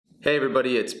Hey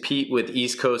everybody, it's Pete with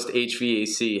East Coast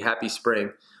HVAC. Happy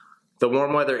spring. The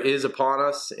warm weather is upon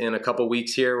us. In a couple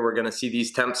weeks here, we're going to see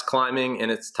these temps climbing and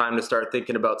it's time to start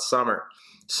thinking about summer.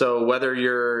 So whether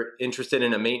you're interested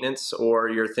in a maintenance or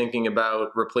you're thinking about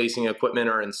replacing equipment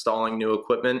or installing new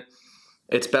equipment,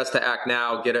 it's best to act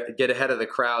now, get ahead of the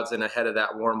crowds and ahead of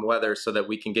that warm weather so that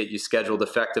we can get you scheduled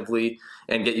effectively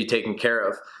and get you taken care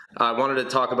of. I wanted to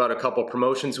talk about a couple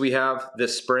promotions we have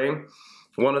this spring.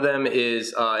 One of them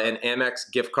is an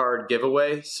Amex gift card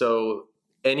giveaway. So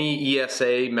any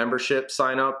ESA membership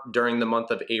sign up during the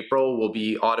month of April will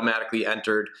be automatically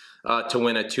entered to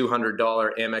win a $200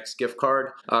 Amex gift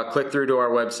card. Click through to our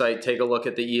website, take a look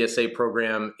at the ESA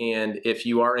program, and if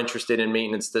you are interested in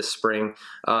maintenance this spring,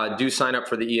 do sign up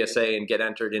for the ESA and get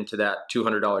entered into that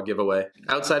 $200 giveaway.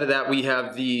 Outside of that, we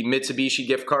have the Mitsubishi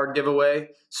gift card giveaway.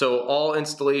 So all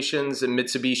installations and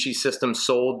Mitsubishi systems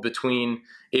sold between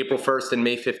April 1st and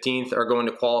May 15th are going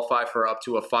to qualify for up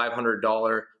to a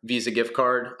 $500 Visa gift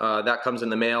card. That comes in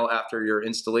the mail after your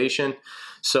installation.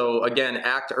 So again,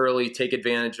 act early, take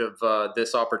advantage of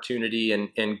this opportunity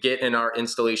and get in our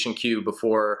installation queue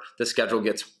before the schedule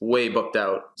gets way booked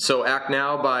out. So act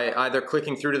now by either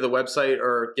clicking through to the website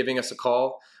or giving us a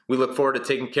call. We look forward to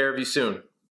taking care of you soon.